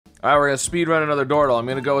All right, we're gonna speed run another Dordle. I'm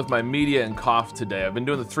gonna go with my media and cough today. I've been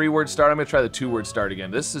doing the 3-word start. I'm gonna try the 2-word start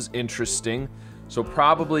again. This is interesting. So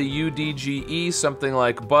probably UDGE, something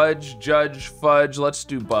like budge, judge, fudge. Let's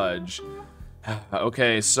do budge.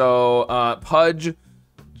 Okay, so pudge,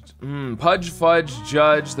 fudge,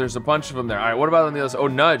 judge. There's a bunch of them there. All right, what about on the other side? Oh,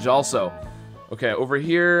 nudge also. Okay, over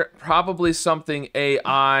here, probably something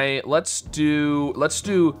AI. Let's do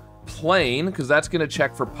plain, because that's gonna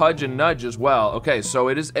check for pudge and nudge as well. Okay, so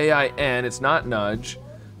it is AIN, it's not nudge.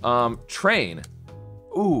 Train.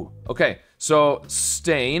 Ooh, okay, so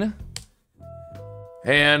stain.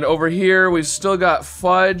 And over here, we've still got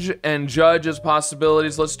fudge and judge as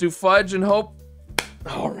possibilities. Let's do fudge and hope.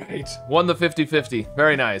 All right, won the 50-50,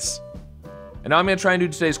 very nice. And now I'm gonna try and do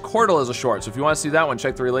today's Chordal as a short, so if you wanna see that one,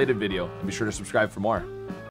 check the related video, and be sure to subscribe for more.